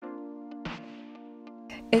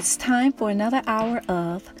It's time for another hour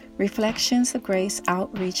of Reflections of Grace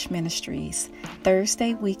Outreach Ministries,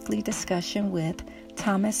 Thursday weekly discussion with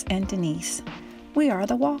Thomas and Denise. We are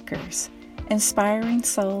the Walkers, inspiring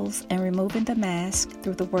souls and removing the mask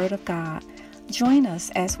through the Word of God. Join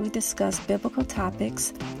us as we discuss biblical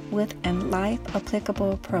topics with a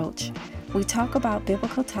life-applicable approach. We talk about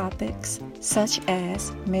biblical topics such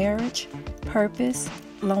as marriage, purpose,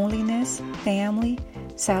 loneliness, family,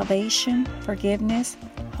 salvation, forgiveness,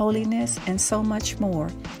 holiness, and so much more.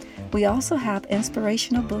 We also have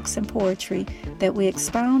inspirational books and poetry that we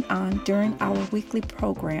expound on during our weekly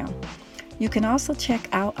program. You can also check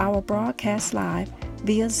out our broadcast live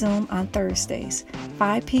via Zoom on Thursdays,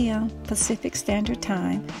 5 p.m. Pacific Standard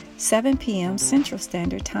Time, 7 p.m. Central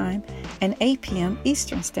Standard Time, and 8 p.m.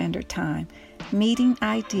 Eastern Standard Time. Meeting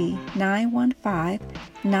ID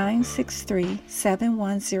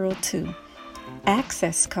 915-963-7102.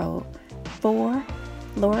 Access code 4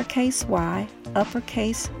 lowercase y,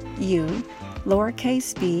 uppercase U,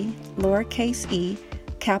 lowercase b, lowercase e,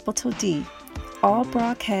 capital D. All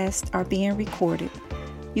broadcasts are being recorded.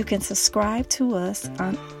 You can subscribe to us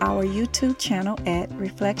on our YouTube channel at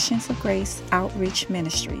Reflections of Grace Outreach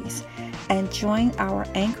Ministries and join our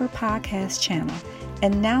Anchor podcast channel.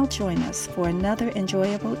 And now join us for another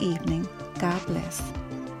enjoyable evening. God bless.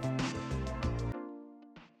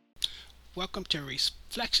 Welcome to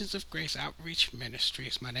Reflections of Grace Outreach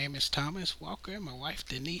Ministries. My name is Thomas Walker and my wife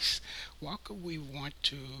Denise Walker. We want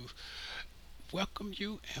to welcome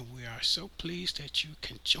you and we are so pleased that you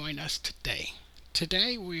can join us today.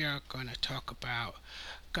 Today we are going to talk about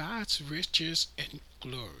God's riches and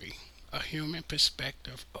glory, a human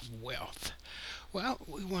perspective of wealth. Well,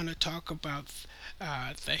 we want to talk about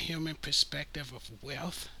the human perspective of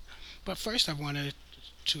wealth, but first I wanted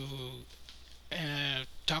to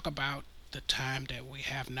talk about the time that we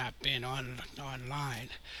have not been online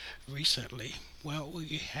recently. Well,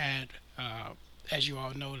 we had, as you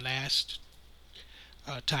all know, last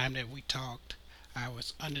time that we talked, I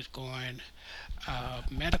was undergoing a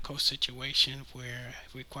medical situation where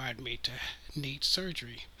it required me to need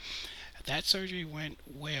surgery. That surgery went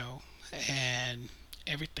well, and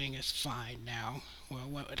everything is fine now. Well,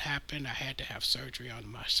 what would happen? I had to have surgery on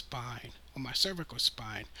my spine, on my cervical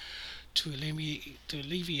spine, to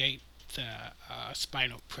alleviate the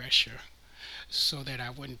spinal pressure so that I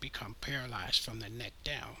wouldn't become paralyzed from the neck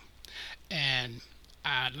down. And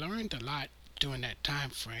I learned a lot during that time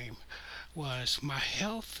frame. Was my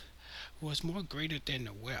health was more greater than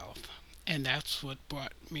the wealth. And that's what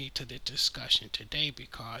brought me to the discussion today,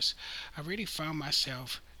 because I really found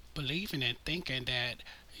myself believing and thinking that,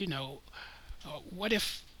 what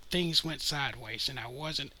if things went sideways and I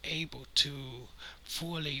wasn't able to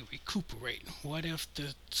fully recuperate? What if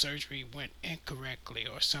the surgery went incorrectly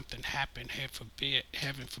or something happened,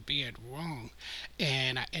 heaven forbid, wrong,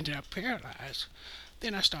 and I ended up paralyzed?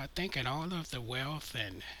 Then I started thinking all of the wealth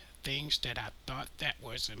and things that I thought that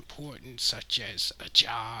was important, such as a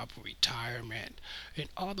job, retirement, and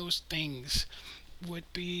all those things would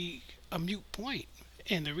be a moot point.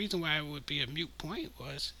 And the reason why it would be a moot point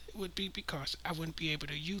would be because I wouldn't be able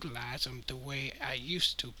to utilize them the way I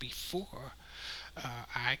used to before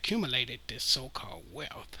I accumulated this so-called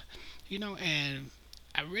wealth. And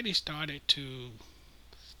I really started to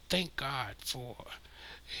thank God for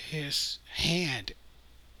His hand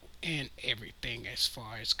in everything, as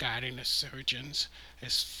far as guiding the surgeons,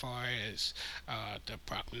 as far as the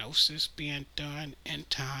prognosis being done in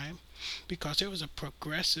time, because it was a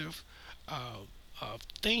progressive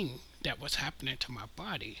thing that was happening to my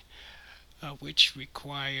body, which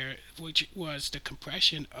was the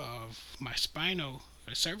compression of my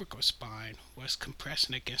the cervical spine was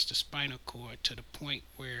compressing against the spinal cord to the point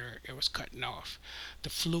where it was cutting off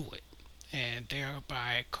the fluid, and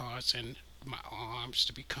thereby causing my arms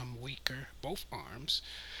to become weaker, both arms.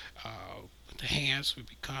 The hands would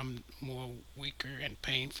become more weaker and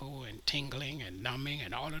painful and tingling and numbing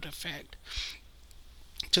and all of the effect,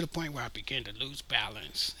 to the point where I began to lose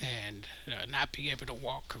balance and not be able to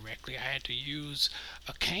walk correctly. I had to use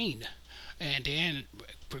a cane and then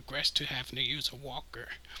progressed to having to use a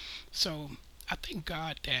walker. So I thank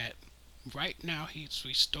God that right now He's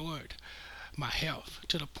restored my health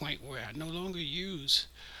to the point where I no longer use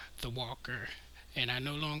the walker and I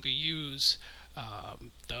no longer use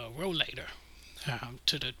the rollator,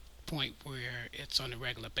 to the point where it's on a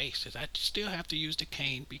regular basis. I still have to use the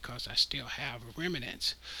cane because I still have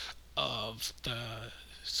remnants of the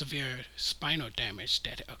severe spinal damage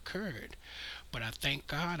that occurred. But I thank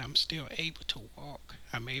God I'm still able to walk.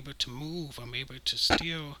 I'm able to move. I'm able to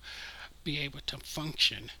still be able to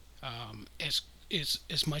function as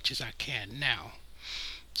much as I can now.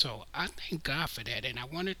 So I thank God for that, and I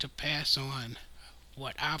wanted to pass on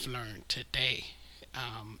what I've learned today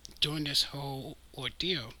during this whole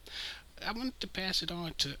ordeal. I wanted to pass it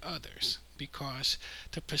on to others because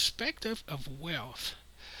the perspective of wealth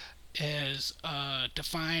is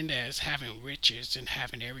defined as having riches and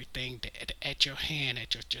having everything at your hand,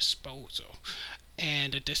 at your disposal.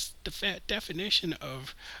 And the definition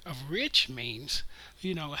of rich means,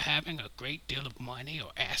 having a great deal of money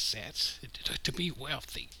or assets, to be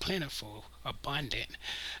wealthy, plentiful, abundant.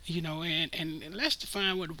 And let's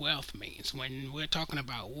define what wealth means. When we're talking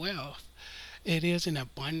about wealth, it is an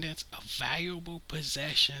abundance of valuable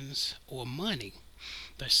possessions or money,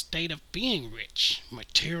 the state of being rich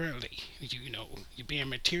materially. You're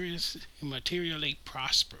being materially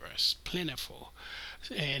prosperous, plentiful,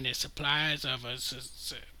 and it supplies of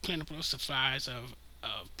us plentiful supplies of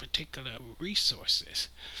particular resources.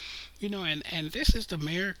 And this is the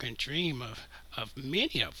American dream of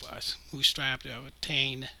many of us who strive to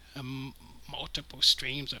obtain multiple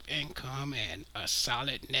streams of income and a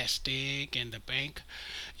solid nest egg in the bank.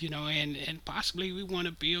 And possibly we want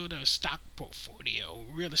to build a stock portfolio,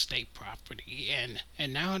 real estate property,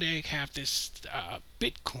 and now they have this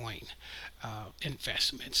Bitcoin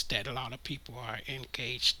investments that a lot of people are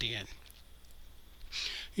engaged in.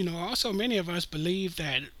 Also many of us believe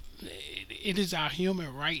that it is our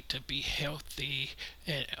human right to be healthy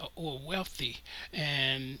or wealthy,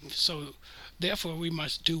 and so therefore we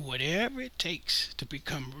must do whatever it takes to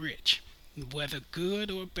become rich. Whether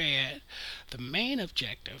good or bad, the main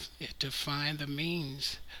objective is to find the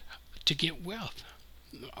means to get wealth.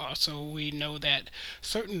 Also, we know that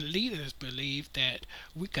certain leaders believe that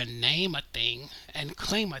we can name a thing and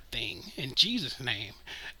claim a thing in Jesus' name,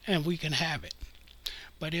 and we can have it.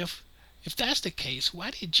 But if that's the case,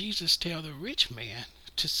 why did Jesus tell the rich man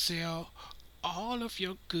to sell all of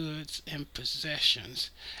your goods and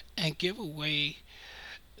possessions and give away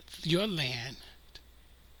your land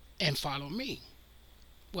and follow me?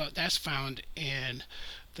 Well, that's found in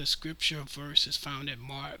the scripture verses found in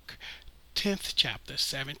Mark 10th chapter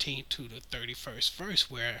 17 to the 31st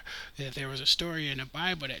verse, where there was a story in the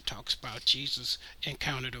Bible that talks about Jesus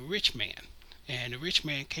encountered a rich man. And the rich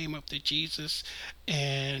man came up to Jesus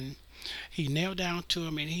and he knelt down to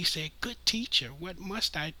him and he said, "Good teacher, what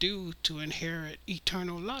must I do to inherit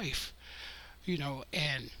eternal life?"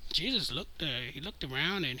 And Jesus he looked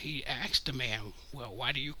around and he asked the man, "Well,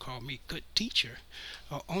 why do you call me good teacher?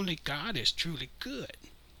 Only God is truly good."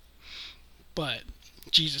 But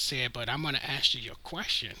Jesus said, "But I'm going to ask you your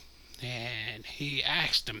question." And he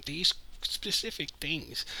asked him these specific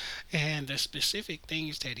things. And the specific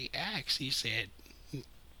things that he asked, he said,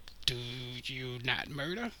 "Do you not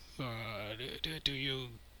murder? Do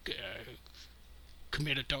you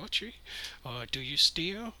commit adultery? Or do you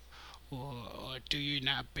steal? Or do you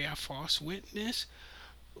not bear false witness?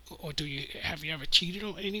 Or have you ever cheated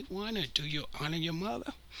on anyone? Or do you honor your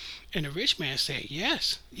mother?" And the rich man said,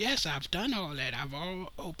 "Yes, yes, I've done all that. I've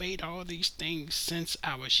obeyed all these things since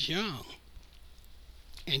I was young."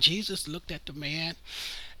 And Jesus looked at the man,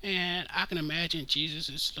 and I can imagine Jesus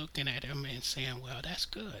is looking at him and saying, "Well, that's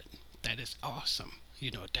good. That is awesome.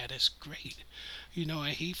 That is great."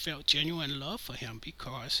 And he felt genuine love for him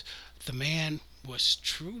because the man was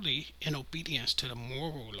truly in obedience to the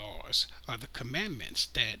moral laws or the commandments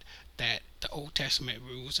that the Old Testament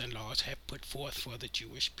rules and laws had put forth for the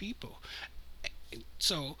Jewish people.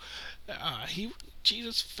 So he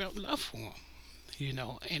Jesus felt love for him,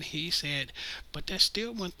 and he said, "But there's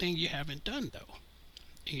still one thing you haven't done, though."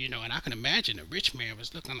 And I can imagine the rich man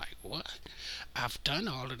was looking like, "What? I've done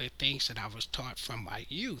all of the things that I was taught from my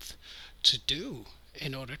youth to do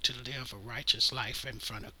in order to live a righteous life in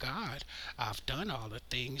front of God. I've done all the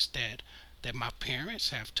things that my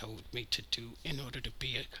parents have told me to do in order to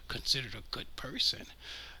be considered a good person."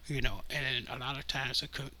 And a lot of times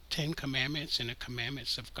the Ten Commandments and the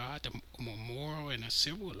commandments of God, the moral and the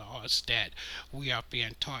civil laws that we are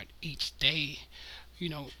being taught each day, you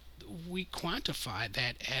know, we quantify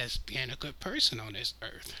that as being a good person on this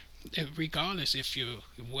earth, regardless if you're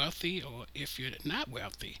wealthy or if you're not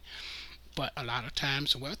wealthy. But a lot of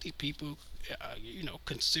times, wealthy people,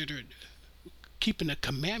 consider keeping the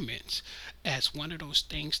commandments as one of those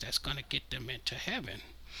things that's going to get them into heaven.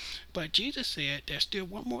 But Jesus said, "There's still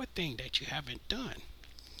one more thing that you haven't done."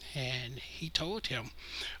 And he told him,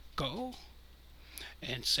 "Go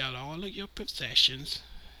and sell all of your possessions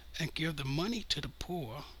and give the money to the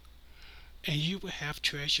poor, and you will have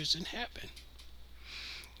treasures in heaven."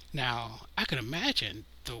 Now, I can imagine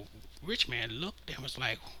the rich man looked and was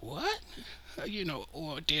like, "What?"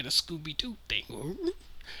 Or did a Scooby Doo thing.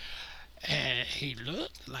 And he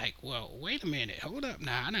looked like, well, wait a minute, hold up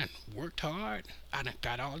now. I done worked hard. I done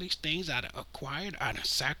got all these things I done acquired. I done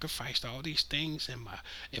sacrificed all these things in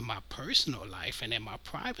my personal life and in my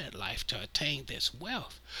private life to attain this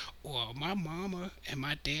wealth. Or my mama and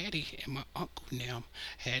my daddy and my uncle and them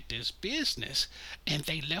had this business and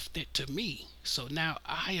they left it to me. So now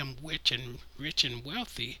I am rich and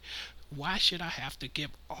wealthy. Why should I have to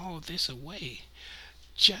give all this away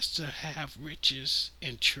just to have riches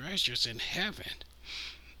and treasures in heaven?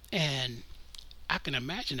 And I can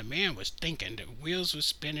imagine the man was thinking, the wheels were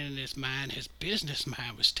spinning in his mind. His business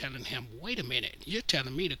mind was telling him, wait a minute, you're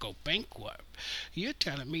telling me to go bankrupt. You're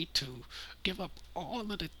telling me to give up all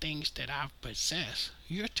of the things that I possess.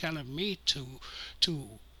 You're telling me to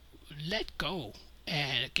let go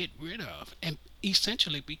and get rid of and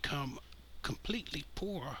essentially become completely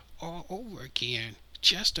poor all over again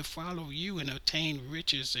just to follow you and attain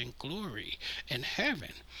riches and glory in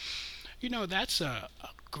heaven. That's a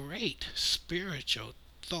great spiritual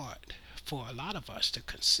thought for a lot of us to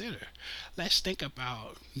consider. Let's think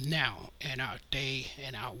about now in our day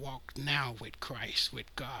and our walk now with Christ,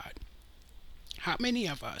 with God. How many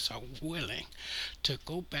of us are willing to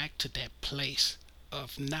go back to that place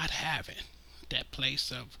of not having, that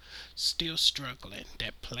place of still struggling,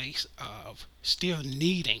 that place of still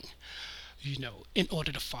needing, in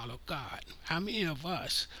order to follow God? How many of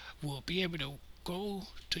us will be able to go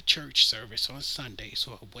to church service on Sundays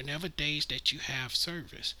or whenever days that you have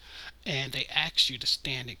service and they ask you to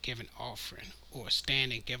stand and give an offering or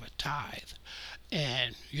stand and give a tithe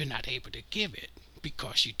and you're not able to give it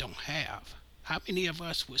because you don't have? How many of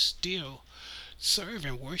us will still serve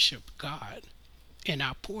and worship God in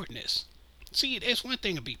our poorness? See, it's one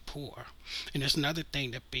thing to be poor, and it's another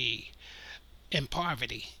thing to be in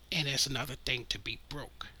poverty, and it's another thing to be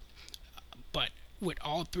broke. But with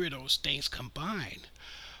all three of those things combined,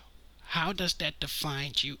 how does that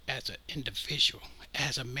define you as an individual,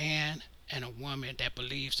 as a man and a woman that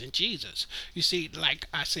believes in Jesus? You see, like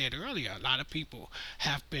I said earlier, a lot of people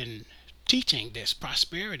have been teaching this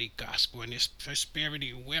prosperity gospel and this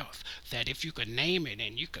prosperity wealth, that if you could name it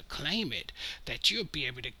and you could claim it, that you'll be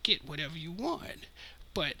able to get whatever you want.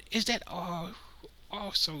 But is that all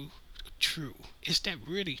also true? Is that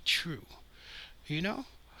really true? You know?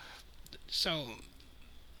 So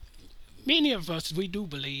many of us, we do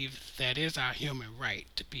believe that is our human right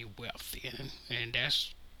to be wealthy, and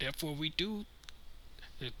that's therefore we do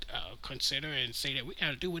consider and say that we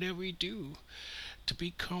got to do whatever we do to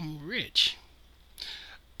become rich.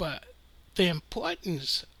 But the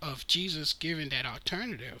importance of Jesus giving that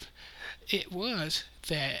alternative, it was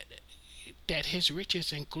that his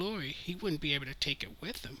riches and glory, he wouldn't be able to take it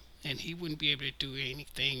with him, and he wouldn't be able to do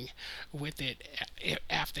anything with it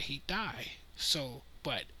after he died. So,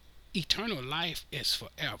 but eternal life is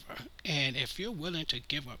forever, and if you're willing to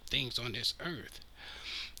give up things on this earth,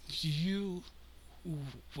 you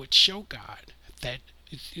would show God that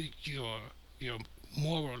your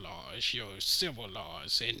moral laws, your civil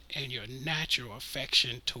laws, and your natural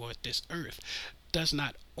affection toward this earth does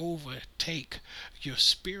not overtake your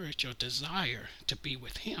spiritual desire to be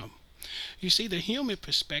with Him. You see, the human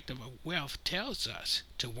perspective of wealth tells us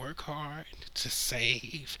to work hard, to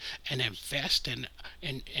save, and invest in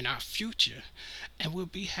our future, and we'll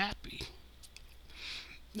be happy.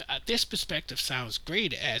 This perspective sounds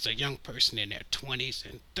great as a young person in their 20s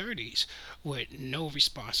and 30s with no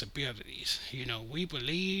responsibilities. We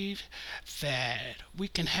believe that we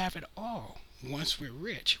can have it all once we're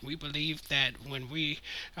rich. We believe that when we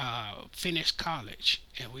finish college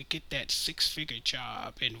and we get that six-figure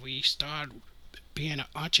job and we start being an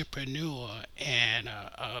entrepreneur and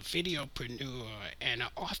a videopreneur and an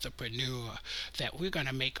authorpreneur, that we're going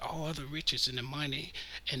to make all the riches and the money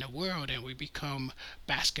in the world, and we become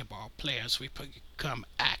basketball players, we become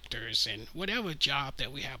actors, and whatever job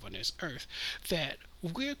that we have on this earth, that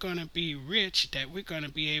we're going to be rich, that we're going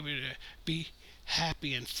to be able to be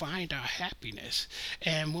happy and find our happiness.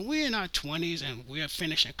 And when we're in our 20s and we're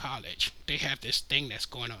finishing college, they have this thing that's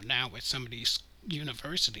going on now with some of these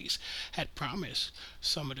universities had promised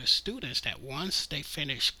some of the students that once they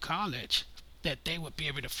finish college that they would be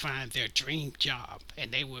able to find their dream job and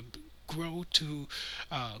they would grow to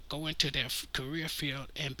go into their career field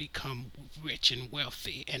and become rich and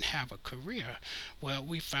wealthy and have a career. Well,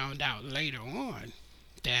 we found out later on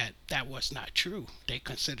that that was not true. They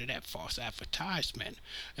considered that false advertisement,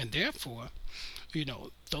 and therefore,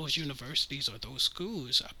 those universities or those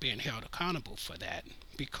schools are being held accountable for that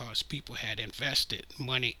because people had invested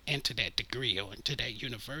money into that degree or into that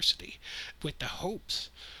university with the hopes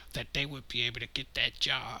that they would be able to get that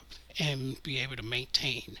job and be able to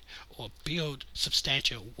maintain or build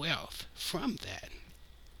substantial wealth from that.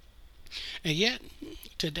 And yet,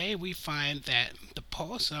 today we find that the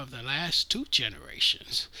pulse of the last two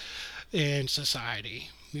generations in society,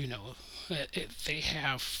 they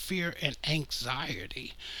have fear and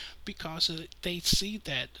anxiety because they see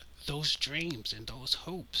that those dreams and those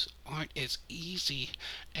hopes aren't as easy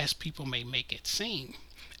as people may make it seem.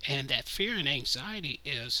 And that fear and anxiety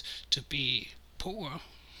is to be poor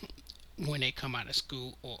when they come out of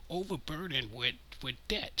school or overburdened with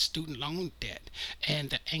debt, student loan debt.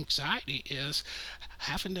 And the anxiety is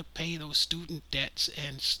having to pay those student debts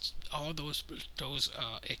and all those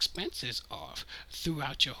expenses off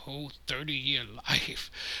throughout your whole 30-year life,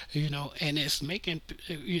 and it's making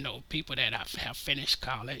people that have finished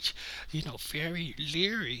college, very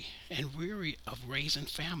leery and weary of raising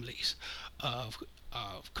families, of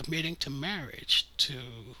committing to marriage, to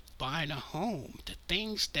buying a home, the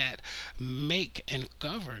things that make and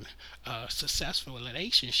govern a successful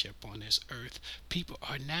relationship on this earth. People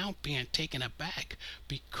are now being taken aback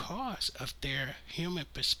because of their human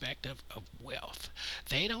perspective of wealth.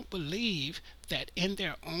 They don't believe that in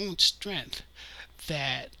their own strength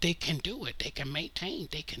that they can do it, they can maintain,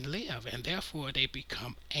 they can live, and therefore they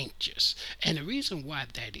become anxious. And the reason why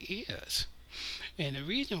that is,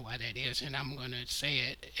 and I'm going to say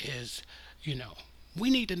it, is, we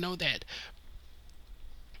need to know that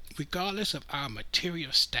regardless of our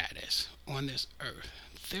material status on this earth,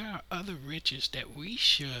 there are other riches that we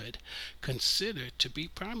should consider to be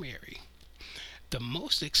primary. The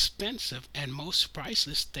most expensive and most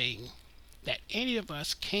priceless thing that any of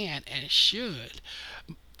us can and should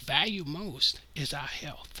value most is our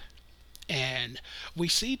health. And we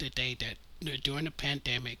see today that during the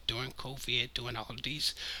pandemic, during COVID, during all of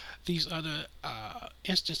these other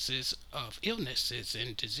instances of illnesses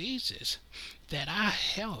and diseases, that our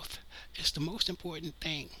health is the most important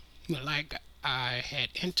thing. Like I had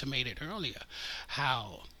intimated earlier,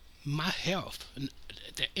 how my health,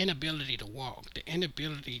 the inability to walk, the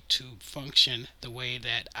inability to function the way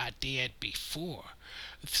that I did before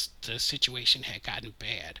the situation had gotten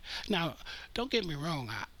bad. Now, don't get me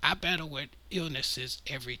wrong, I battle with illnesses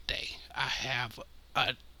every day. I have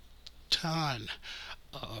a ton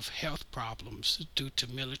of health problems due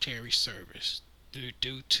to military service,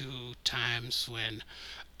 due to times when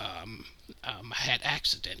I had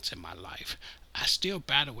accidents in my life. I still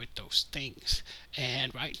battle with those things.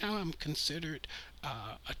 And right now I'm considered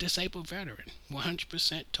a disabled veteran,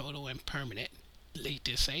 100% total and permanently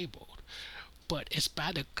disabled. But it's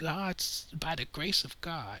by the grace of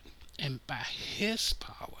God and by his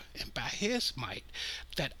power and by his might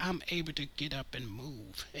that I'm able to get up and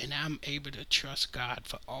move, and I'm able to trust God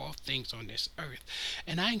for all things on this earth.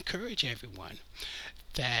 And I encourage everyone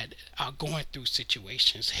that are going through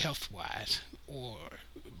situations health wise or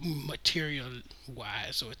material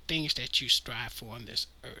wise or things that you strive for on this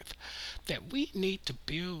earth, that we need to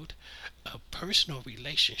build a personal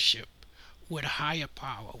relationship with a higher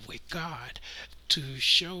power, with God, to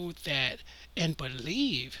show that and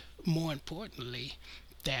believe, more importantly,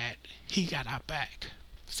 that he got our back.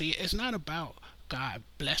 See, it's not about God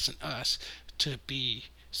blessing us to be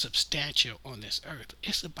substantial on this earth.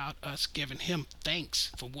 It's about us giving him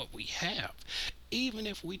thanks for what we have, even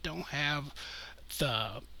if we don't have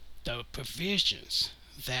the provisions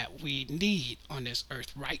that we need on this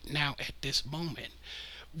earth right now at this moment.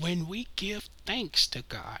 When we give thanks to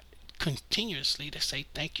God continuously, to say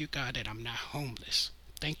thank you God that I'm not homeless,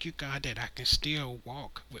 thank you God that I can still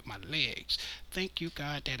walk with my legs, thank you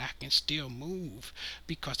God that I can still move,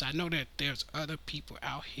 because I know that there's other people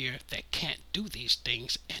out here that can't do these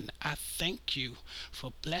things, and I thank you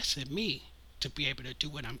for blessing me to be able to do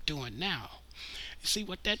what I'm doing now. You see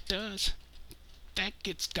what that does? That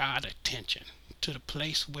gets God attention to the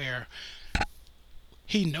place where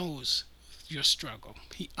he knows your struggle.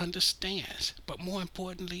 He understands. But more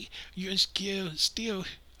importantly, you're still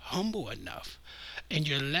humble enough and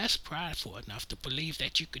you're less prideful enough to believe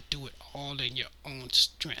that you could do it all in your own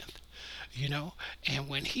strength. And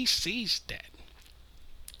when he sees that,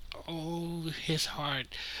 his heart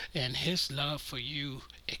and his love for you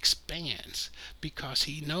expands because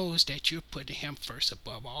he knows that you're putting him first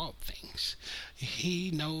above all things.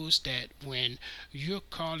 He knows that when you're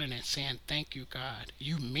calling and saying thank you, God,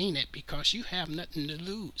 you mean it because you have nothing to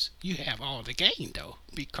lose. You have all the gain though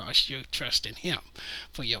because you're trusting him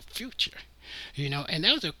for your future. And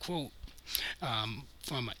there was a quote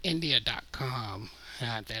from India.com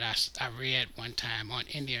that I read one time on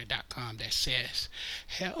India.com that says,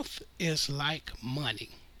 health is like money.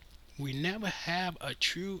 We never have a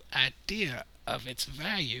true idea of its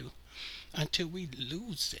value until we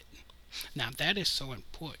lose it. Now, that is so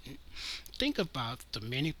important. Think about the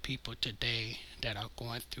many people today that are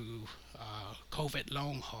going through COVID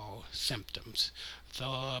long haul symptoms,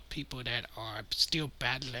 the people that are still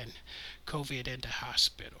battling COVID in the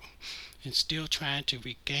hospital and still trying to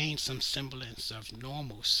regain some semblance of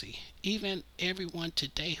normalcy. Even everyone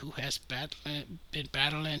today who has been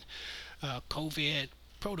battling COVID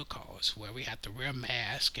protocols where we have to wear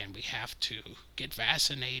masks and we have to get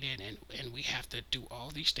vaccinated and we have to do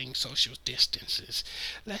all these things, social distances.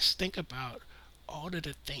 Let's think about all of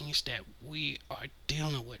the things that we are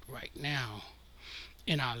dealing with right now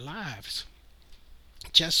in our lives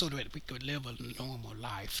just so that we could live a normal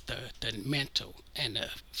life. The mental and the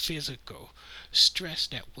physical stress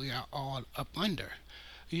that we are all up under.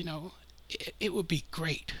 It would be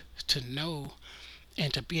great to know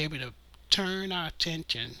and to be able to turn our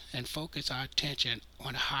attention and focus our attention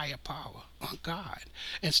on a higher power, on God.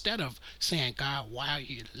 Instead of saying, God, why are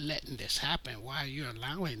you letting this happen? Why are you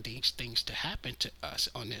allowing these things to happen to us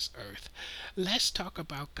on this earth? Let's talk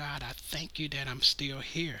about, God, I thank you that I'm still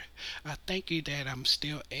here. I thank you that I'm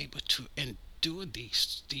still able to endure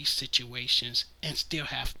these situations and still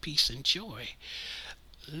have peace and joy.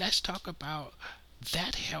 Let's talk about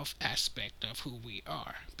that health aspect of who we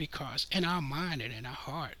are, because in our mind and in our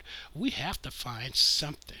heart we have to find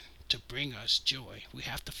something to bring us joy. We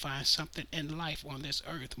have to find something in life on this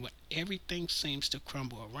earth when everything seems to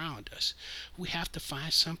crumble around us. We have to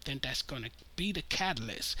find something that's going to be the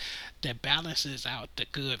catalyst that balances out the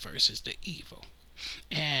good versus the evil.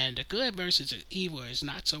 And the good versus the evil is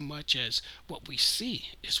not so much as what we see,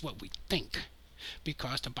 it's what we think,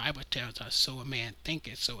 because the Bible tells us, so a man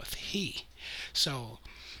thinketh, so is he. So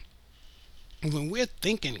when we're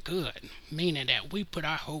thinking good, meaning that we put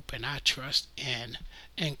our hope and our trust in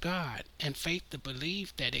God and faith to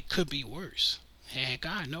believe that it could be worse, and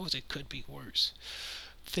God knows it could be worse,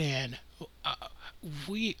 then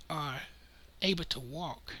we are able to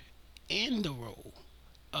walk in the role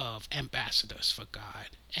of ambassadors for God,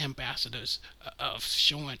 ambassadors of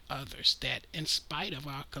showing others that in spite of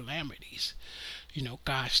our calamities,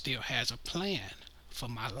 God still has a plan for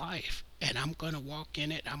my life, and I'm going to walk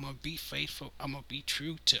in it. I'm going to be faithful. I'm going to be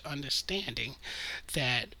true to understanding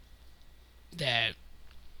that that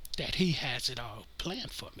he has it all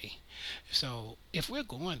planned for me. So if we're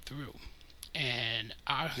going through and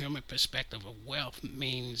our human perspective of wealth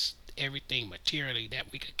means everything materially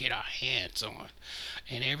that we could get our hands on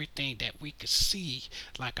and everything that we could see,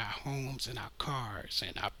 like our homes and our cars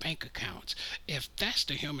and our bank accounts, if that's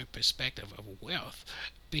the human perspective of wealth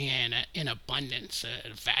being in abundance,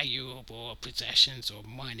 valuable possessions or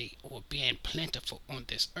money or being plentiful on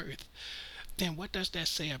this earth, then what does that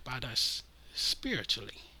say about us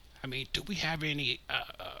spiritually? I mean, do we have any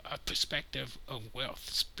a perspective of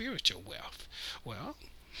wealth, spiritual wealth? Well,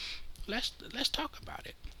 let's talk about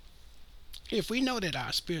it. If we know that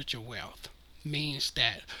our spiritual wealth means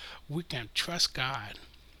that we can trust God,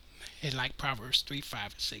 and like Proverbs 3,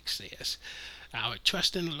 5, and 6 says, I would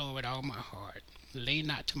trust in the Lord with all my heart, lay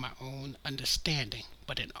not to my own understanding,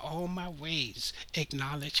 but in all my ways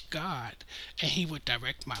acknowledge God, and he would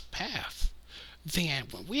direct my path. Then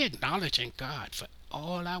when we're acknowledging God for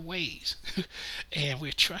all our ways and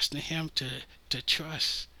we're trusting him to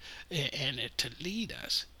trust and to lead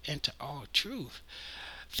us into all truth,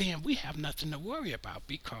 then we have nothing to worry about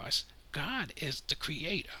because God is the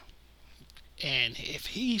creator. And if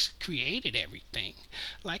he's created everything,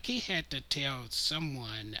 like he had to tell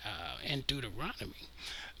someone in Deuteronomy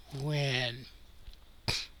when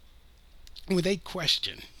they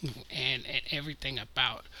question and everything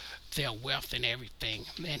about their wealth and everything.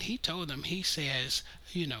 And he told them, he says,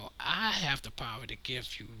 I have the power to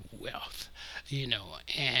give you wealth,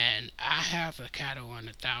 and I have a cattle on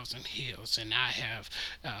 1,000 hills, and I have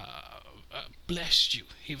blessed you.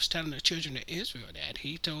 He was telling the children of Israel that.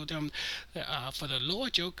 He told them, for the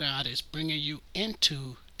Lord your God is bringing you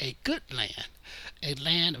into a good land, a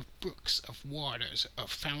land of brooks, of waters,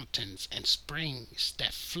 of fountains and springs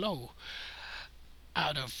that flow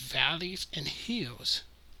out of valleys and hills,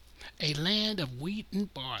 a land of wheat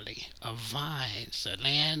and barley, of vines, a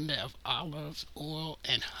land of olives, oil,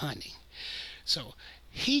 and honey. So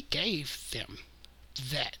he gave them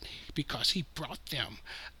that because he brought them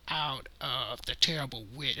out of the terrible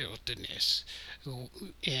wilderness,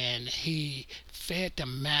 and he fed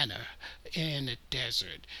them manna in the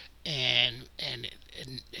desert, and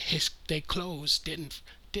his their clothes didn't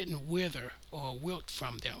wither or wilt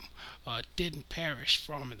from them, or didn't perish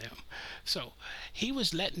from them. So he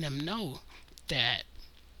was letting them know that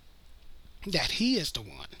he is the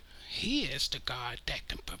one. He is the God that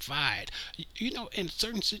can provide. In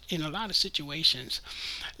a lot of situations,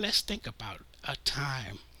 let's think about a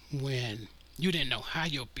time when you didn't know how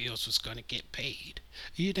your bills was going to get paid.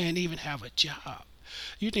 You didn't even have a job.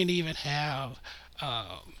 You didn't even have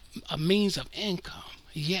uh, a means of income.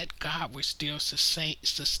 Yet God was still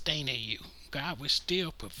sustaining you. God was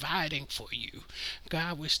still providing for you.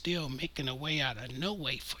 God was still making a way out of no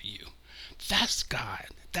way for you. That's God.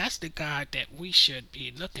 That's the God that we should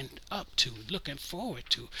be looking up to, looking forward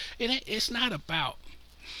to. And it's not about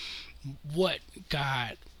what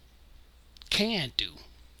God can do.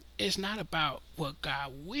 It's not about what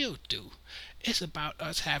God will do. It's about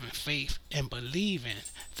us having faith and believing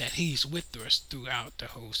that He's with us throughout the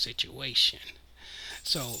whole situation.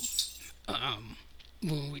 So, um,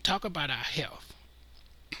 when we talk about our health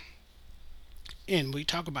and we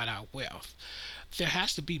talk about our wealth, there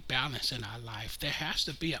has to be balance in our life. There has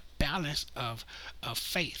to be a balance of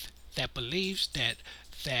faith that believes that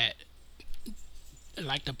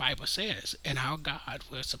like the Bible says, and our God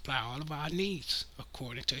will supply all of our needs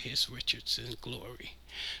according to his riches and glory.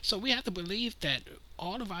 So we have to believe that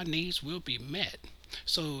all of our needs will be met.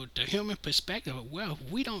 So the human perspective of wealth,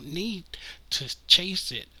 we don't need to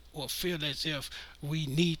chase it or feel as if we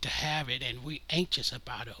need to have it and we anxious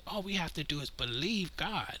about it. All we have to do is believe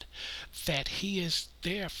God that he is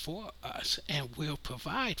there for us and will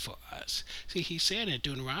provide for us. See, he said in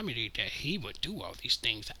Deuteronomy that he would do all these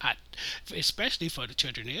things. Especially for the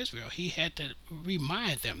children of Israel, he had to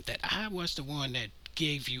remind them that I was the one that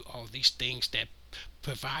gave you all these things, that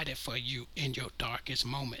provided for you in your darkest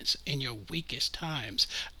moments, in your weakest times.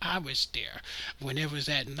 I was there. When it was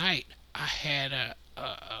at night, I had a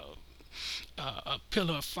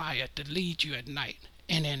pillar of fire to lead you at night.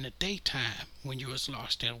 And in the daytime, when you was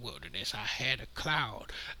lost in the wilderness, I had a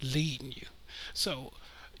cloud leading you. So,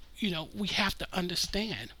 we have to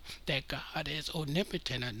understand that God is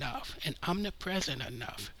omnipotent enough and omnipresent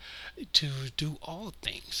enough to do all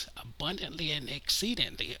things abundantly and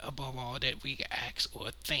exceedingly above all that we ask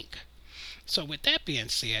or think. So, with that being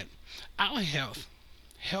said, our health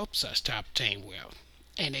helps us to obtain wealth,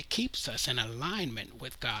 and it keeps us in alignment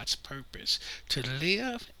with God's purpose to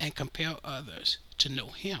live and compel others to know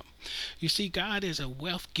Him. You see, God is a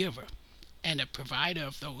wealth giver and a provider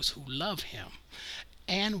of those who love Him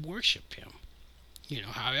and worship Him.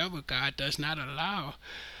 However, God does allow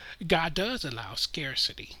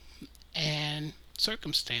scarcity and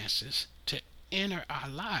circumstances to enter our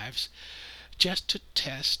lives just to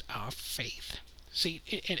test our faith. See,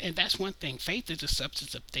 and that's one thing. Faith is the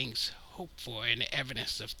substance of things hoped for and the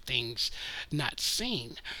evidence of things not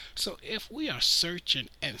seen. So if we are searching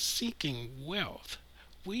and seeking wealth,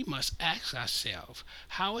 we must ask ourselves,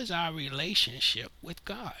 how is our relationship with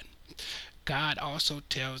God? God also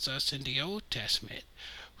tells us in the Old Testament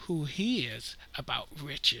who He is about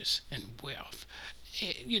riches and wealth.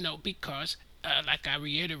 Because like I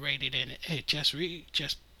reiterated in it just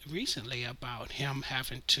recently about Him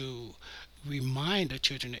having to remind the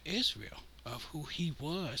children of Israel of who He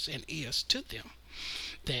was and is to them.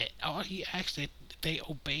 That all He asked that they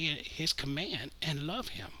obey His command and love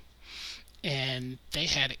Him. And they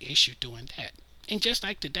had an issue doing that. And just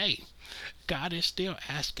like today, God is still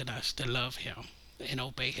asking us to love Him and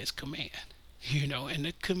obey His command. And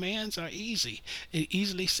the commands are easily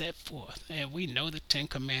set forth. And we know the Ten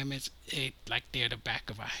Commandments like they're the back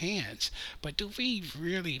of our hands. But do we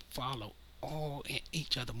really follow all and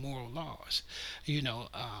each of the moral laws?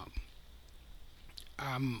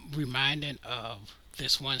 I'm reminded of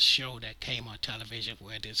this one show that came on television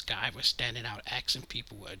where this guy was standing out asking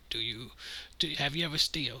people, "What have you ever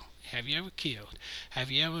steal? Have you ever killed? Have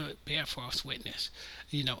you ever bear false witness?"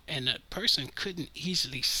 And the person couldn't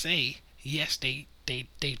easily say yes,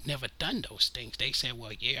 they've never done those things. They said,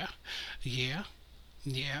 "Well, yeah, yeah,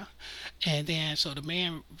 yeah." And then so the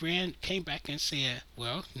man came back and said,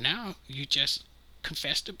 "Well, now you just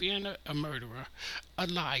confessed to being a murderer, a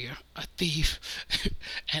liar, a thief,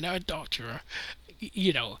 and an adulterer."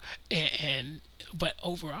 And but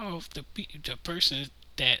overall, the person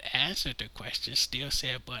that answered the question still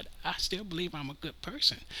said, "But I still believe I'm a good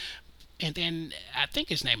person." And then I think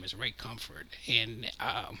his name is Ray Comfort, and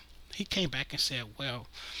he came back and said, well,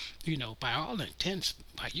 by all intents,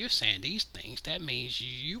 by you saying these things, that means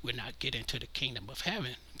you would not get into the kingdom of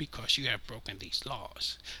heaven because you have broken these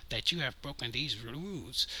laws, that you have broken these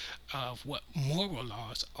rules of what moral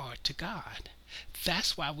laws are to God.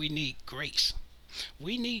 That's why we need grace.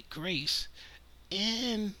 We need grace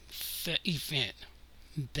in the event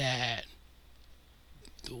that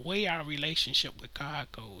the way our relationship with God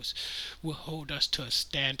goes will hold us to a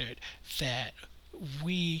standard that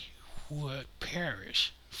we would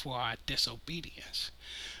perish for our disobedience.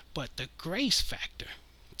 But the grace factor,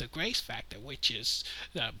 which is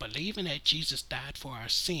believing that Jesus died for our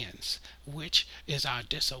sins, which is our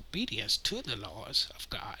disobedience to the laws of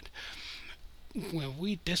God, when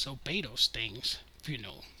we disobey those things,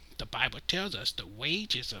 the Bible tells us the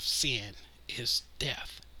wages of sin is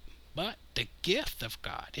death. But the gift of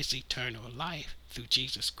God is eternal life through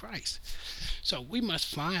Jesus Christ. So we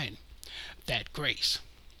must find that grace.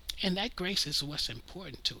 And that grace is what's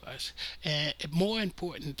important to us, and more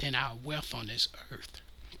important than our wealth on this earth.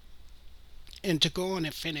 And to go on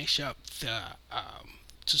and finish up the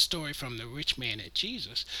story from the rich man and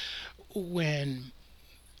Jesus, when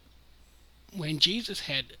Jesus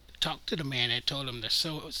had talked to the man and told him to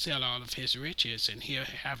sell all of his riches and he'll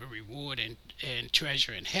have a reward and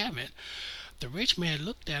treasure in heaven, the rich man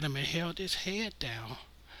looked at him and held his head down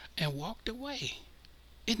and walked away.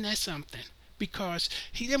 Isn't that something? Because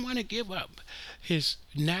he didn't want to give up his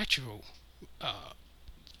natural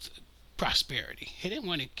prosperity. He didn't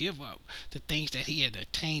want to give up the things that he had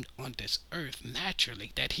attained on this earth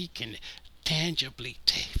naturally, that he can tangibly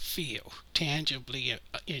feel, tangibly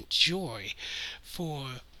enjoy for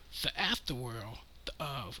the afterworld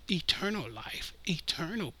of eternal life,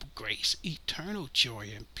 eternal grace, eternal joy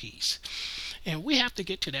and peace. And we have to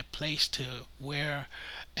get to that place to where,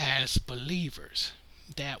 as believers,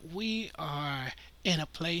 that we are in a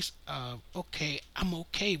place of, okay, I'm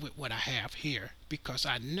okay with what I have here because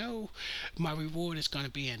I know my reward is going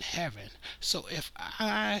to be in heaven. So if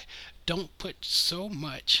I don't put so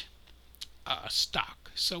much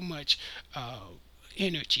stock, so much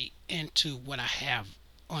energy into what I have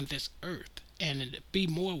on this earth, and be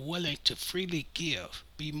more willing to freely give,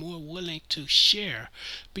 be more willing to share,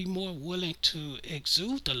 be more willing to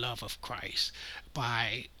exude the love of Christ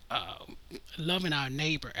by loving our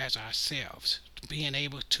neighbor as ourselves, being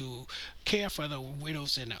able to care for the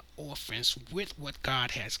widows and the orphans with what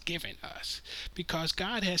God has given us. Because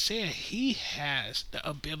God has said he has the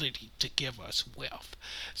ability to give us wealth.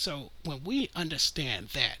 So when we understand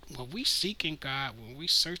that, when we seek in God, when we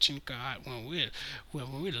search in God, when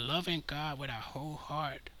we're loving God with our whole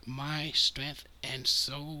heart, mind, strength, and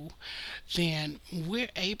soul, then we're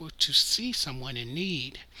able to see someone in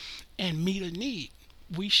need and meet a need.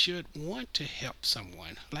 We should want to help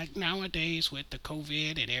someone. Like nowadays with the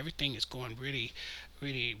COVID and everything is going really,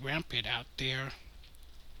 really rampant out there,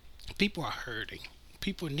 people are hurting.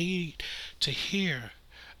 People need to hear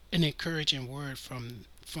an encouraging word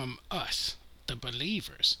from us, the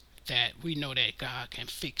believers, that we know that God can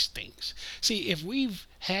fix things. See, if we've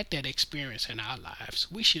had that experience in our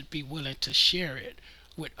lives, we should be willing to share it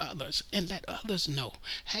with others and let others know,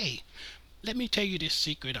 hey, let me tell you this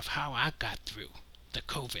secret of how I got through the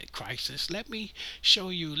COVID crisis. Let me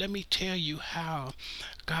tell you how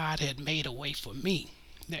God had made a way for me.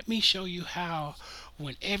 Let me show you how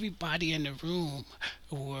when everybody in the room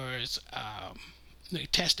was they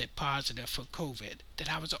tested positive for COVID, that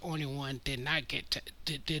I was the only one did not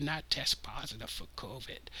test positive for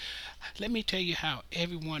COVID. Let me tell you how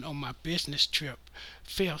everyone on my business trip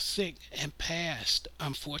fell sick and passed,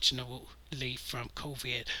 unfortunately, from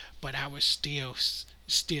COVID, but I was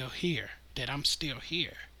still here. That I'm still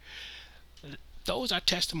here. Those are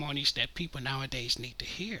testimonies that people nowadays need to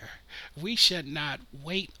hear. We should not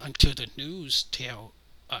wait until the news tell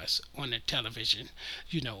us on the television,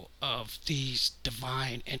 of these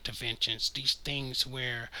divine interventions, these things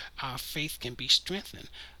where our faith can be strengthened.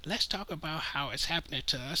 Let's talk about how it's happening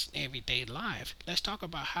to us in everyday life. Let's talk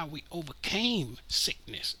about how we overcame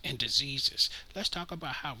sickness and diseases. Let's talk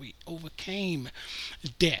about how we overcame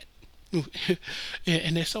debt.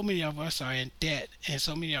 And there's so many of us are in debt, and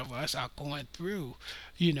so many of us are going through,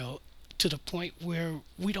 to the point where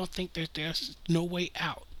we don't think that there's no way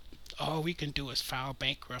out. All we can do is file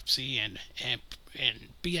bankruptcy and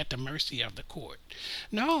be at the mercy of the court.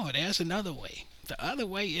 No, there's another way. The other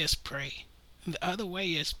way is pray. The other way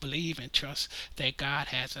is believe and trust that God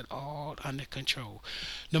has it all under control.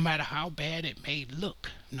 No matter how bad it may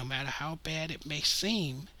look, no matter how bad it may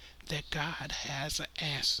seem, that God has an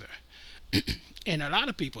answer. And a lot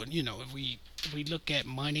of people, if we look at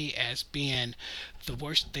money as being the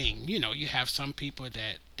worst thing. You have some people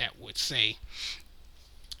that would say,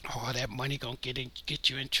 "Oh, that money gonna get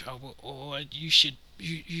you in trouble," or you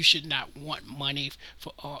should not want money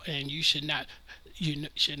for all, and should not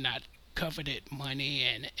coveted money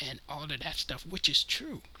and all of that stuff, which is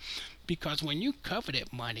true. Because when you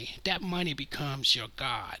coveted money, that money becomes your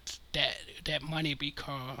god. That money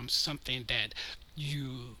becomes something that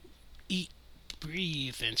you eat,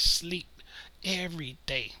 breathe, and sleep every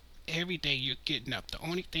day. Every day you're getting up. The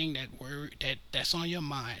only thing that's on your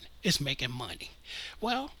mind is making money.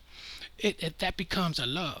 Well, that becomes a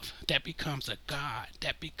love. That becomes a God.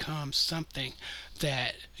 That becomes something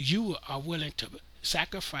that you are willing to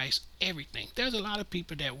sacrifice everything. There's a lot of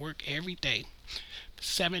people that work every day,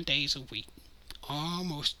 7 days a week,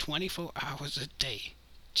 almost 24 hours a day,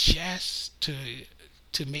 just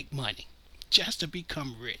to make money, just to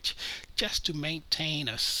become rich, just to maintain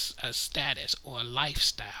a status or a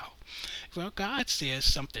lifestyle. Well, God says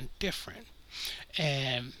something different.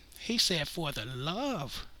 And He said, "For the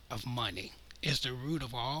love of money is the root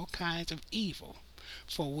of all kinds of evil,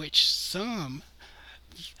 for which some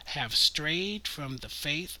have strayed from the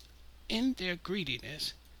faith in their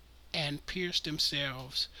greediness and pierced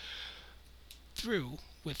themselves through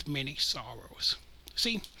with many sorrows."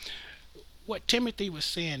 See, what Timothy was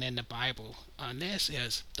saying in the Bible on this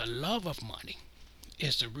is the love of money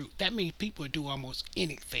is the root. That means people do almost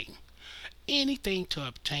anything to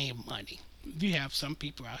obtain money. You have some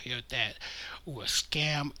people out here that will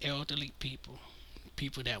scam elderly people,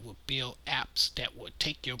 people that will build apps that will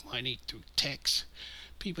take your money through text,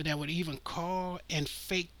 people that would even call and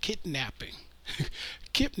fake kidnapping,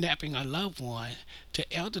 kidnapping a loved one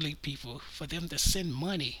to elderly people for them to send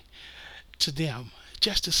money to them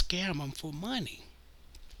just to scam them for money.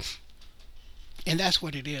 And that's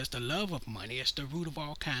what it is. The love of money is the root of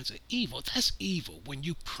all kinds of evil. That's evil when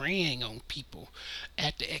you preying on people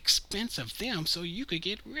at the expense of them so you could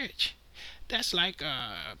get rich. That's like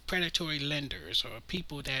predatory lenders or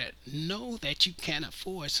people that know that you can't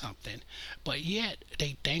afford something, but yet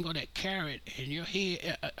they dangle that carrot in your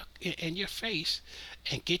head, in your face,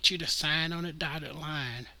 and get you to sign on a dotted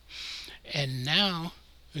line. And now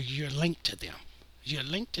you're linked to them. You're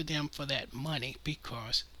linked to them for that money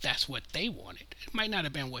because that's what they wanted. It might not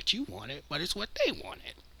have been what you wanted, but it's what they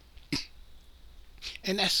wanted.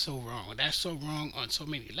 And that's so wrong. That's so wrong on so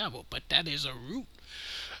many levels. But that is a root,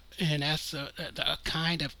 and that's a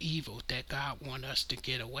kind of evil that God wants us to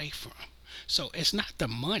get away from. So it's not the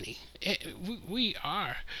money. We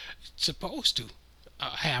are supposed to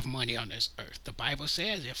have money on this earth. The Bible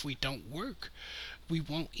says if we don't work, we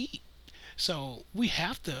won't eat. So we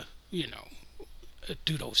have to,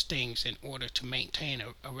 do those things in order to maintain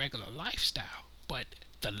a regular lifestyle. But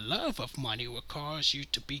the love of money will cause you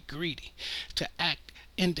to be greedy, to act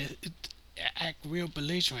real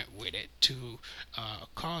belligerent with it, to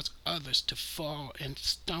cause others to fall and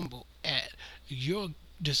stumble at your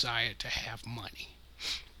desire to have money.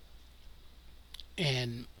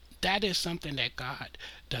 And that is something that God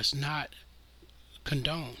does not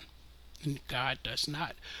condone. God does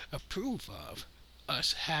not approve of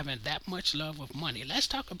us having that much love of money. Let's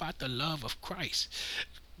talk about the love of Christ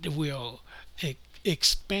that will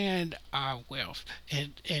expand our wealth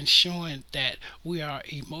and showing that we are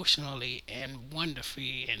emotionally and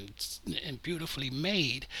wonderfully and beautifully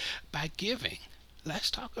made by giving. Let's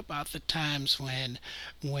talk about the times when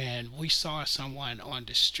we saw someone on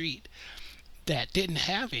the street that didn't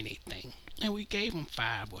have anything, and we gave them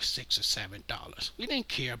 $5 or $6 or $7. We didn't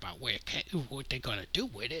care about what they're gonna do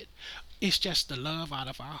with it. It's just the love out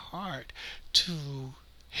of our heart to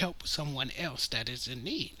help someone else that is in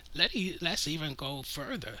need. Let's even go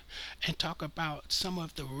further and talk about some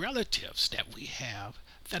of the relatives that we have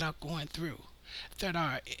that are going through, that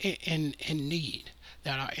are in need,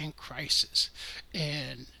 that are in crisis,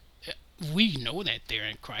 and we know that they're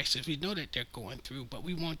in crisis. We know that they're going through, but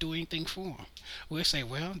we won't do anything for them. We'll say,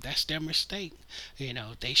 well, that's their mistake.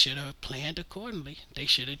 They should have planned accordingly. They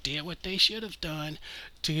should have did what they should have done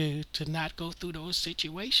to not go through those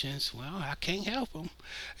situations. Well, I can't help them,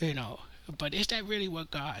 But is that really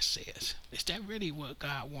what God says? Is that really what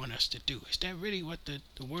God wants us to do? Is that really what the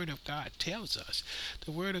Word of God tells us?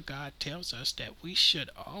 The Word of God tells us that we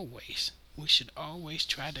should always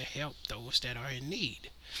try to help those that are in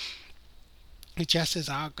need. Just as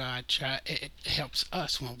our God it helps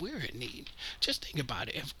us when we're in need. Just think about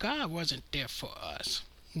it. If God wasn't there for us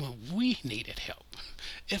when we needed help,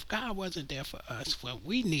 if God wasn't there for us when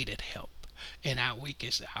we needed help in our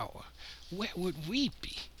weakest hour, where would we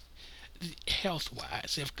be health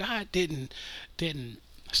wise? If God didn't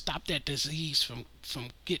stop that disease from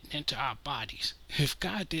getting into our bodies. If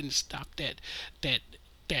God didn't stop that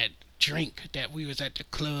that drink that we was at the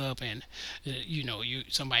club and you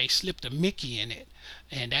somebody slipped a Mickey in it,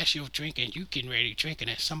 and that's your drink and you getting ready to drink it,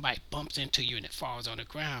 and somebody bumps into you and it falls on the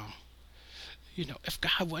ground. If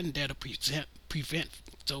God wasn't there to prevent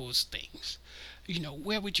those things,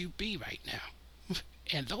 where would you be right now?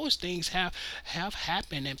 And those things have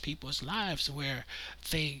happened in people's lives where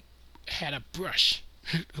they had a brush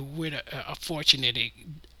with a unfortunate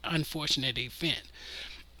event,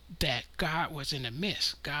 that God was in the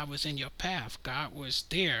midst. God was in your path. God was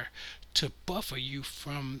there to buffer you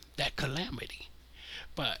from that calamity.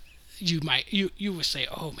 But you would say,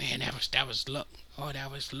 "Oh man, that was luck. Oh,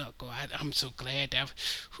 that was luck. Oh, I'm so glad that.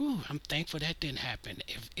 Whew, I'm thankful that didn't happen.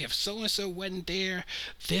 If so and so wasn't there,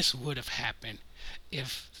 this would have happened.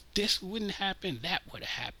 If this wouldn't happen, that would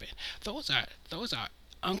have happened." Those are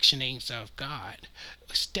unctionings of God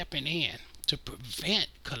stepping in to prevent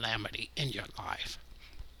calamity in your life.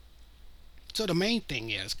 So the main thing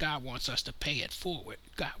is God wants us to pay it forward.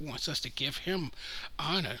 God wants us to give him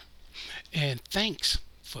honor and thanks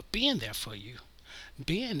for being there for you,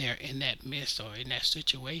 being there in that midst or in that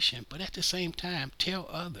situation, but at the same time tell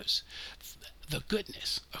others the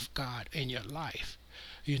goodness of God in your life,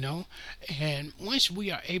 you know? And once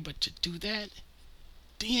we are able to do that,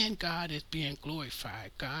 then God is being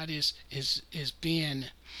glorified. God is being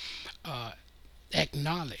uh,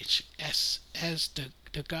 acknowledged as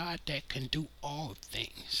the God that can do all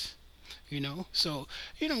things. So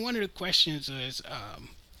one of the questions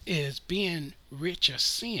is being rich a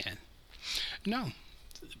sin? No,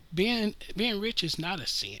 being rich is not a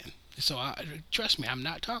sin. So trust me, I'm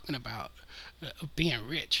not talking about being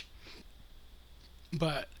rich,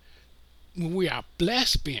 but when we are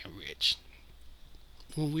blessed being rich,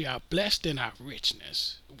 when we are blessed in our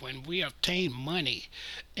richness, when we obtain money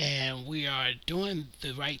and we are doing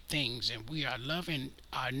the right things and we are loving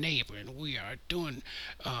our neighbor and we are doing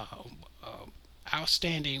uh, uh,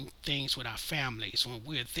 outstanding things with our families, when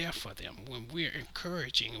we're there for them, when we're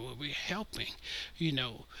encouraging, when we're helping,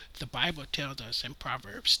 the Bible tells us in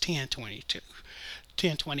Proverbs 10:22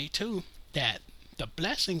 that the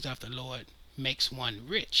blessings of the Lord makes one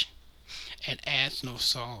rich and adds no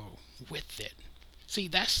sorrow with it. See,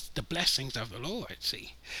 that's the blessings of the Lord.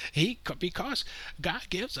 See, because God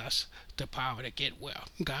gives us the power to get wealth.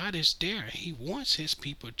 God is there. He wants his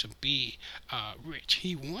people to be rich.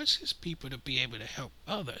 He wants his people to be able to help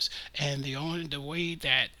others. And the way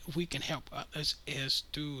that we can help others is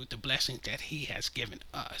through the blessings that he has given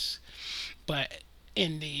us. But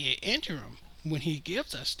in the interim, when he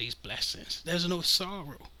gives us these blessings, there's no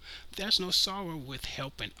sorrow. There's no sorrow with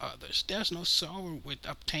helping others. There's no sorrow with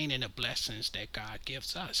obtaining the blessings that God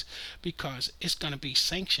gives us, because it's going to be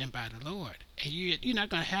sanctioned by the Lord. And you're not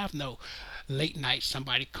going to have no late night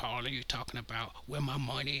somebody calling you talking about where my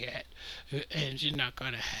money at. And you're not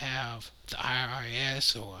going to have the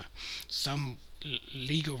IRS or some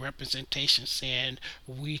legal representation saying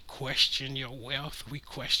we question your wealth, we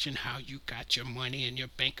question how you got your money in your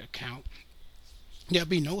bank account. There'll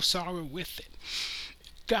be no sorrow with it.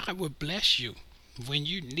 God will bless you when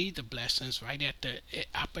you need the blessings right at the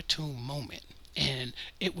opportune moment. And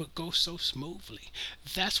it will go so smoothly.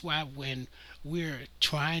 That's why when we're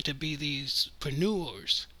trying to be these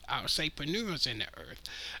preneurs, I'll say preneurs in the earth,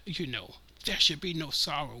 there should be no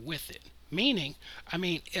sorrow with it. Meaning,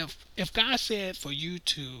 if God said for you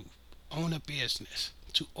to own a business,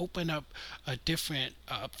 to open up a different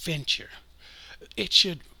venture, it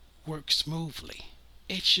should work smoothly.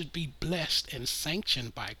 It should be blessed and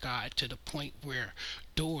sanctioned by God to the point where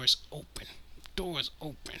doors open. Doors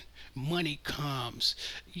open. Money comes.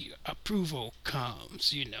 Approval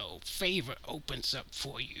comes. Favor opens up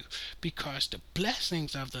for you, because the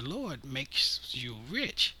blessings of the Lord makes you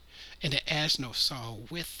rich, and it adds no sorrow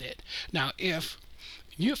with it. Now, if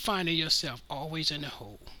you're finding yourself always in the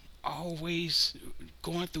hole, always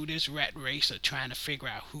going through this rat race of trying to figure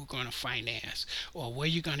out who's going to finance or where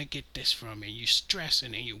you're going to get this from, and you're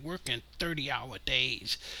stressing and you're working 30-hour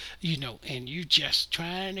days, and you just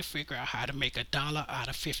trying to figure out how to make $1 out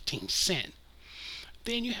of 15 cents,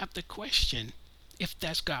 then you have to question if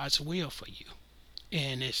that's God's will for you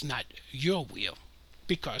and it's not your will.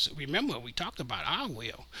 Because remember, we talked about our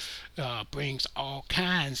will brings all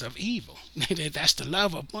kinds of evil. That's the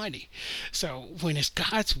love of money. So when it's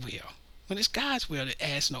God's will, it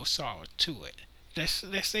adds no sorrow to it.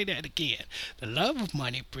 Let's say that again. The love of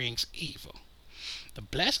money brings evil. The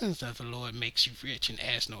blessings of the Lord makes you rich and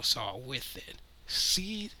adds no sorrow with it.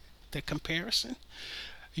 See the comparison?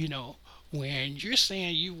 When you're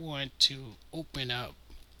saying you want to open up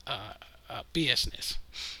uh, business,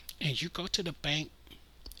 and you go to the bank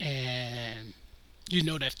and you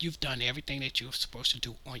know that you've done everything that you're supposed to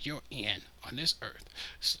do on your end on this earth.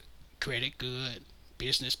 Credit good,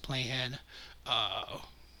 business plan, uh,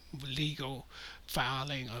 legal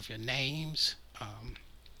filing of your names,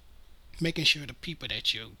 making sure the people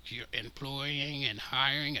that you're employing and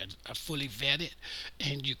hiring are fully vetted,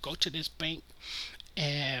 and you go to this bank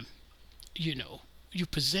and you know you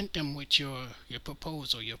present them with your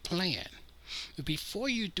proposal, your plan. Before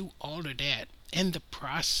you do all of that, in the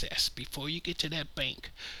process, before you get to that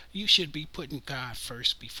bank, you should be putting God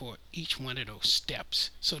first before each one of those steps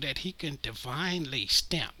so that He can divinely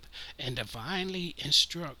stamp and divinely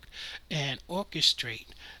instruct and orchestrate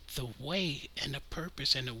the way and the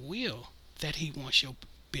purpose and the will that He wants your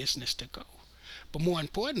business to go. But more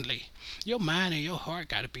importantly, your mind and your heart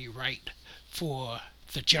got to be right for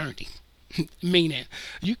the journey. Meaning,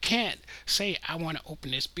 you can't say, I want to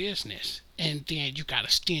open this business, and then you got a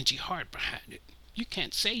stingy heart behind it. You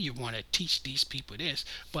can't say you want to teach these people this,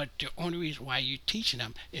 but the only reason why you're teaching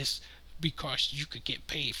them is because you could get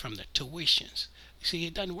paid from the tuitions. See,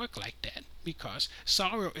 it doesn't work like that because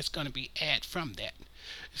sorrow is going to be added from that.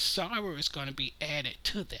 Sorrow is going to be added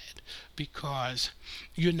to that because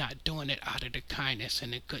you're not doing it out of the kindness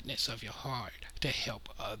and the goodness of your heart to help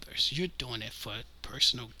others. You're doing it for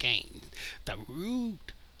personal gain. The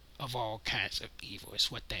root of all kinds of evil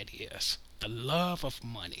is what that is. The love of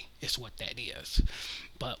money is what that is.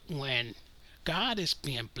 But when God is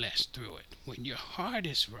being blessed through it, when your heart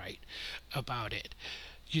is right about it,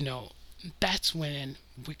 you know, that's when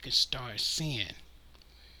we can start seeing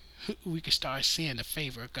the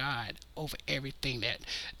favor of God over everything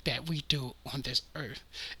that we do on this earth.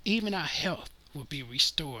 Even our health will be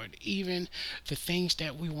restored. Even the things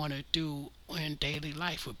that we want to do in daily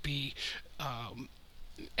life will be um,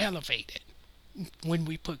 elevated when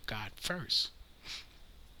we put God first.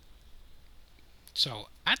 So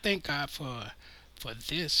I thank God for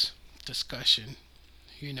this discussion,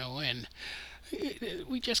 and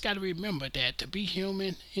we just got to remember that to be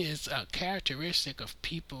human is a characteristic of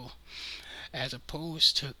people as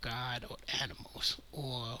opposed to God or animals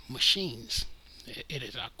or machines. It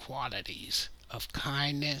is our qualities of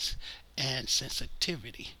kindness and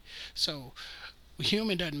sensitivity. So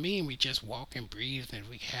human doesn't mean we just walk and breathe and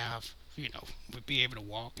we have we be able to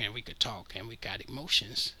walk and we could talk and we got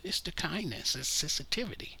emotions. It's the kindness, it's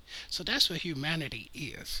sensitivity. So that's what humanity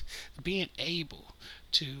is, being able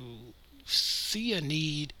to see a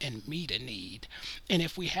need and meet a need. And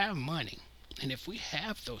if we have money and if we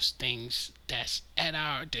have those things that's at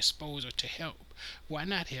our disposal to help, why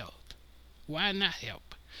not help? Why not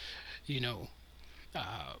help? You know,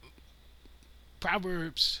 uh,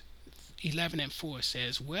 Proverbs 11:4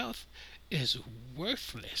 says, wealth is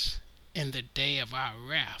worthless in the day of our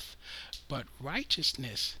wrath, but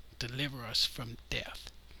righteousness deliver us from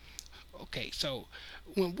death. Okay, so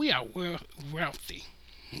when we are wealthy,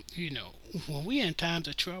 you know, when we're in times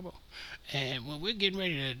of trouble and when we're getting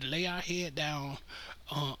ready to lay our head down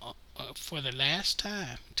for the last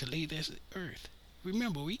time to leave this earth,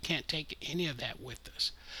 remember, we can't take any of that with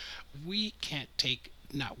us. We can't take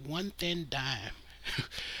not one thin dime,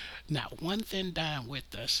 not one thin dime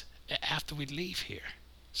with us after we leave here.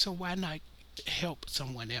 So why not help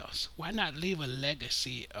someone else? Why not leave a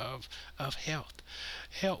legacy of help?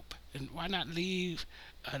 And why not leave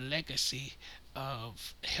a legacy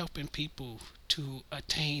of helping people to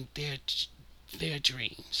attain their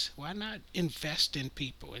dreams? Why not invest in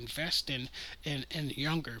people, invest in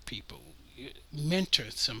younger people,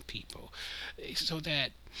 mentor some people, so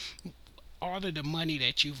that all of the money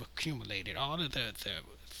that you've accumulated, all of the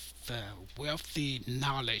wealthy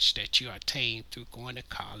knowledge that you attain through going to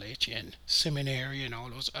college and seminary and all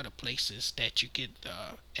those other places that you get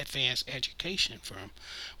advanced education from,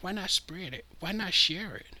 why not spread it? Why not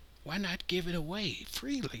share it? Why not give it away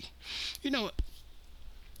freely? You know,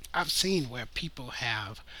 I've seen where people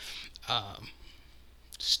have um,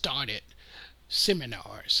 started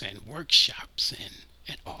seminars and workshops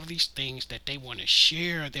and all these things that they want to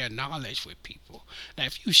share their knowledge with people. Now,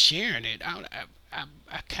 if you're sharing it,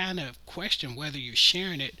 I kind of question whether you're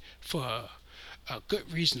sharing it for a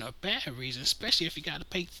good reason or a bad reason, especially if you got to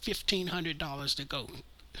pay $1,500 to go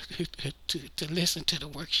to listen to the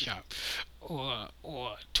workshop, or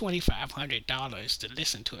 $2,500 to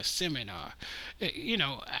listen to a seminar.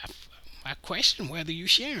 I question whether you're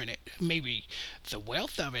sharing it. Maybe the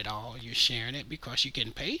wealth of it all, you're sharing it because you're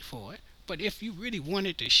getting paid for it. But if you really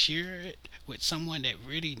wanted to share it with someone that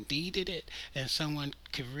really needed it and someone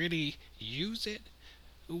could really use it,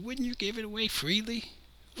 wouldn't you give it away freely?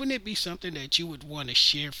 Wouldn't it be something that you would want to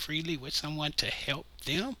share freely with someone to help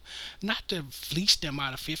them, not to fleece them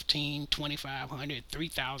out of 15, 2,500,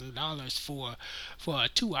 $3,000 for a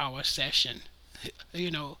 2 hour session, you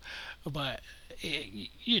know, but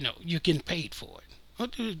you're getting paid for it.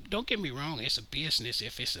 Don't get me wrong, it's a business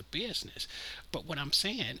if it's a business. But what I'm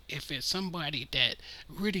saying, if it's somebody that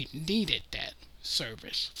really needed that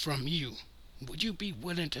service from you, would you be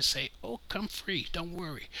willing to say, "Oh, come free, don't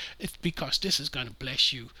worry, it's because this is going to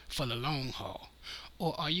bless you for the long haul"?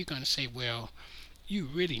 Or are you going to say, "Well, you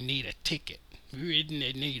really need a ticket. You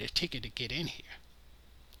really need a ticket to get in here"?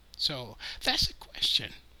 So that's a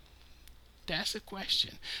question. That's a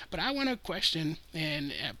question. But I want to question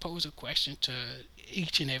and pose a question to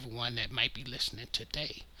each and every one that might be listening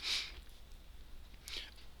today.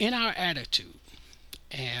 In our attitude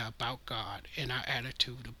about God, in our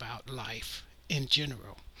attitude about life in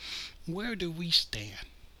general, where do we stand?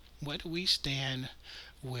 Where do we stand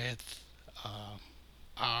with uh,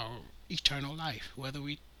 our eternal life? Where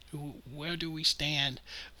do we stand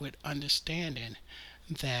with understanding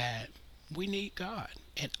that we need God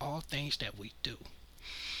in all things that we do?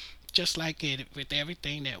 Just like it with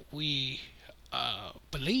everything that we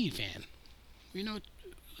believe in, you know,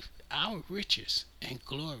 our riches and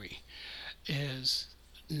glory is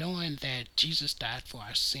knowing that Jesus died for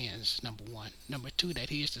our sins, number one. Number two, that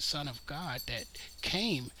he is the Son of God that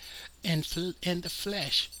came in the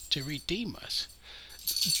flesh to redeem us.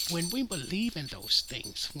 When we believe in those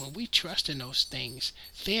things, when we trust in those things,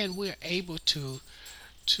 then we're able to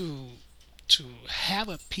to have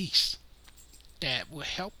a peace that will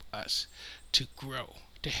help us to grow,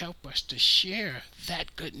 to help us to share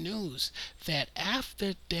that good news that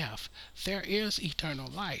after death there is eternal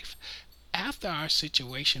life. After our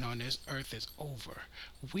situation on this earth is over,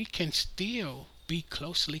 we can still be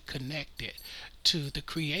closely connected to the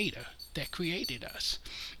Creator that created us.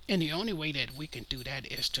 And the only way that we can do that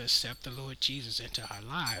is to accept the Lord Jesus into our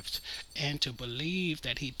lives and to believe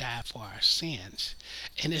that he died for our sins.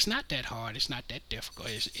 And it's not that hard, it's not that difficult.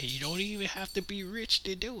 You don't even have to be rich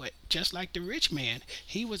to do it. Just like the rich man,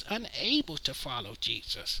 he was unable to follow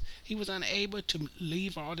Jesus. He was unable to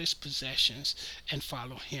leave all his possessions and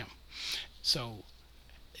follow him. So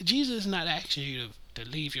Jesus is not asking you to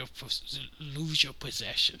lose your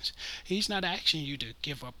possessions. He's not asking you to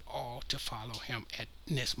give up all to follow him at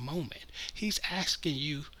this moment. He's asking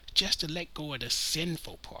you just to let go of the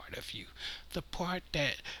sinful part of you, the part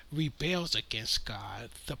that rebels against God,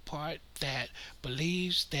 the part that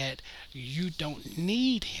believes that you don't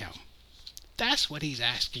need him. That's what he's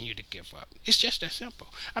asking you to give up. It's just that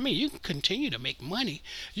simple. I mean, you can continue to make money.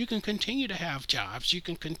 You can continue to have jobs. You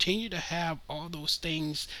can continue to have all those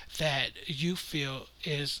things that you feel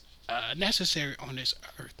is necessary on this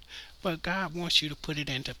earth. But God wants you to put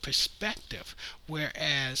it into perspective,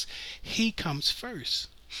 whereas he comes first.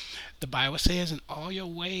 The Bible says, in all your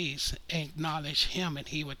ways, acknowledge him and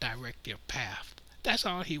he will direct your path. That's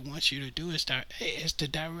all he wants you to do is to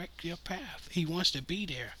direct your path. He wants to be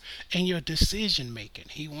there in your decision making.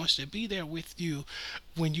 He wants to be there with you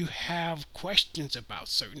when you have questions about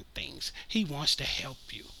certain things. He wants to help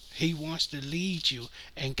you. He wants to lead you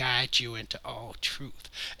and guide you into all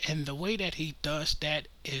truth. And the way that he does that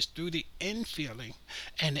is through the infilling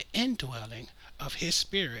and the indwelling of his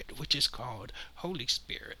spirit, which is called Holy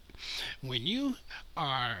Spirit. When you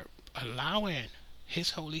are allowing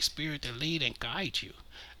his Holy Spirit to lead and guide you,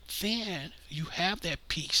 then you have that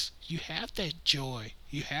peace, you have that joy,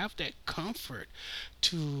 you have that comfort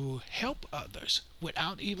to help others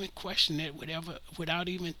without even questioning it, without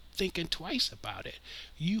even thinking twice about it.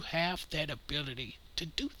 You have that ability to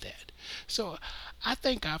do that. So I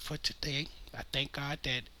thank God for today. I thank God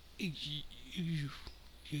that you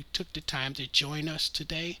you took the time to join us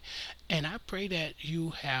today, and I pray that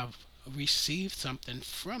you have received something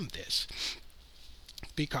from this,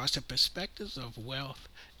 because the perspectives of wealth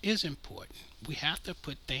is important. We have to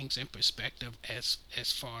put things in perspective as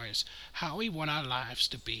far as how we want our lives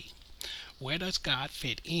to be. Where does God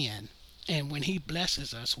fit in? And when he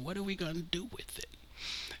blesses us, what are we going to do with it?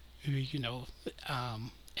 You know,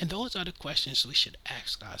 and those are the questions we should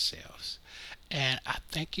ask ourselves. And I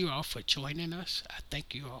thank you all for joining us. I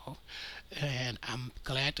thank you all. And I'm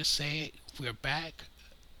glad to say we're back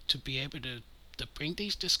to be able to bring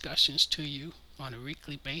these discussions to you on a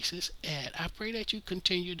weekly basis. And I pray that you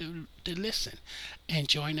continue to listen and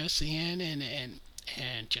join us in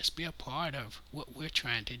and just be a part of what we're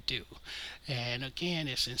trying to do. And again,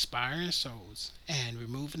 it's inspiring souls and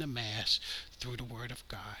removing the mask through the Word of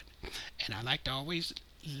God. And I like to always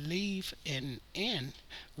leave and end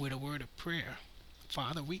with a word of prayer.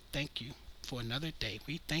 Father, we thank you. for another day.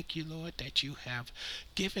 We thank you, Lord, that you have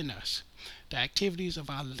given us the activities of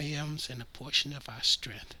our limbs and a portion of our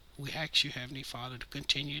strength. We ask you, Heavenly Father, to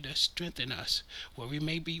continue to strengthen us where we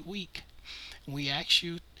may be weak. We ask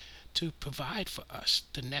you to provide for us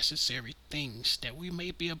the necessary things that we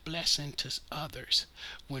may be a blessing to others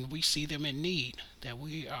when we see them in need, that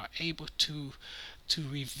we are able to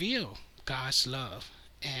reveal God's love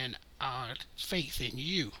and our faith in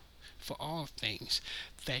you for all things,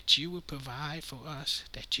 that you would provide for us,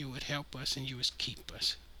 that you would help us, and you would keep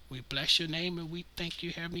us. We bless your name and we thank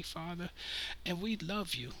you, Heavenly Father, and we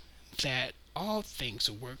love you, that all things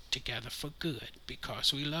work together for good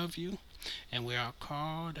because we love you and we are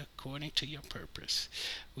called according to your purpose.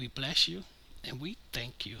 We bless you and we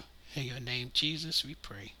thank you. In your name, Jesus, we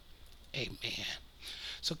pray. Amen.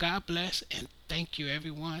 So God bless and thank you,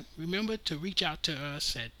 everyone. Remember to reach out to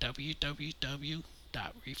us at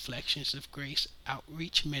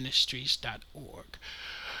www.reflectionsofgraceoutreachministries.org.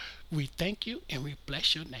 We thank you and we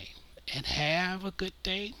bless your name. And have a good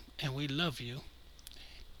day. And we love you.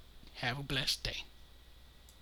 Have a blessed day.